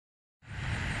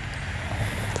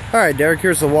Alright, Derek,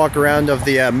 here's the walk around of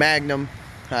the Magnum.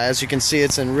 As you can see,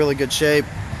 it's in really good shape.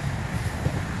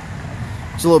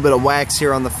 There's a little bit of wax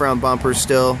here on the front bumper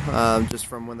still, just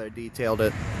from when they detailed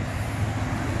it.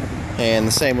 And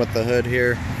the same with the hood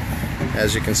here.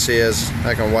 As you can see, as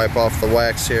I can wipe off the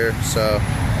wax here. So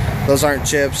those aren't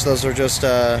chips, those are just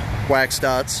wax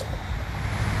dots.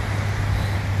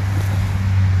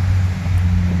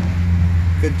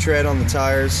 Good tread on the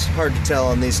tires. Hard to tell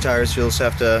on these tires. You'll just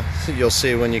have to, you'll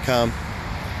see when you come.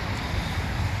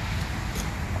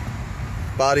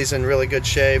 Body's in really good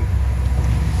shape.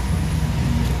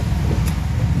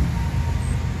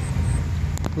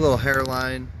 A little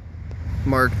hairline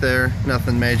mark there.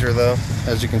 Nothing major though.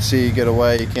 As you can see, you get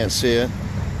away, you can't see it.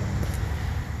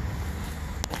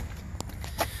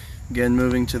 Again,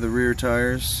 moving to the rear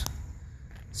tires.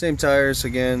 Same tires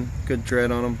again. Good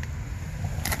tread on them.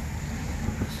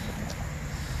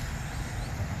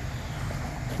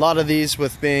 A lot of these,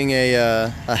 with being a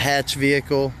hatch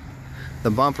vehicle, the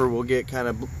bumper will get kind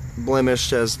of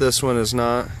blemished, as this one is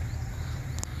not.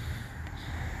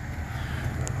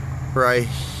 Right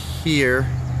here,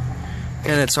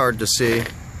 and it's hard to see,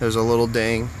 there's a little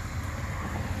ding.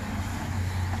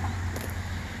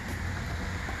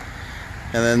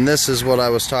 And then this is what I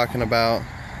was talking about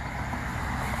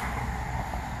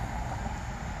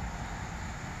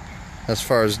as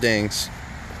far as dings.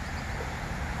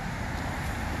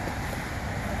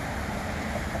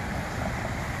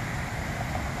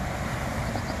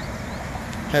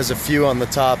 Has a few on the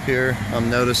top here, I'm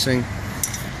noticing.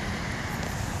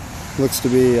 Looks to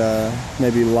be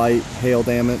maybe light hail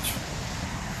damage.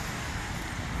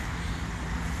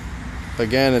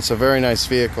 Again, it's a very nice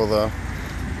vehicle though.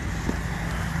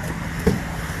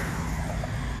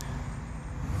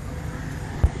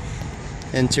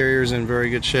 Interior's in very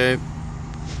good shape.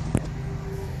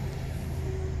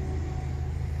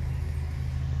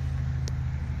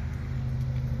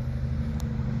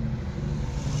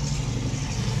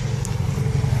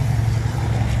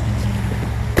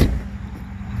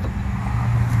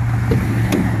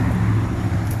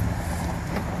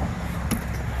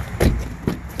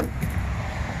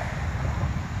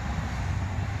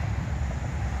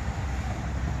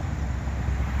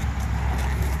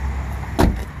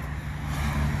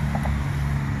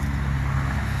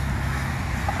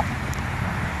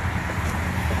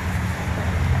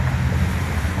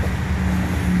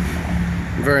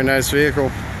 Very nice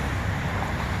vehicle.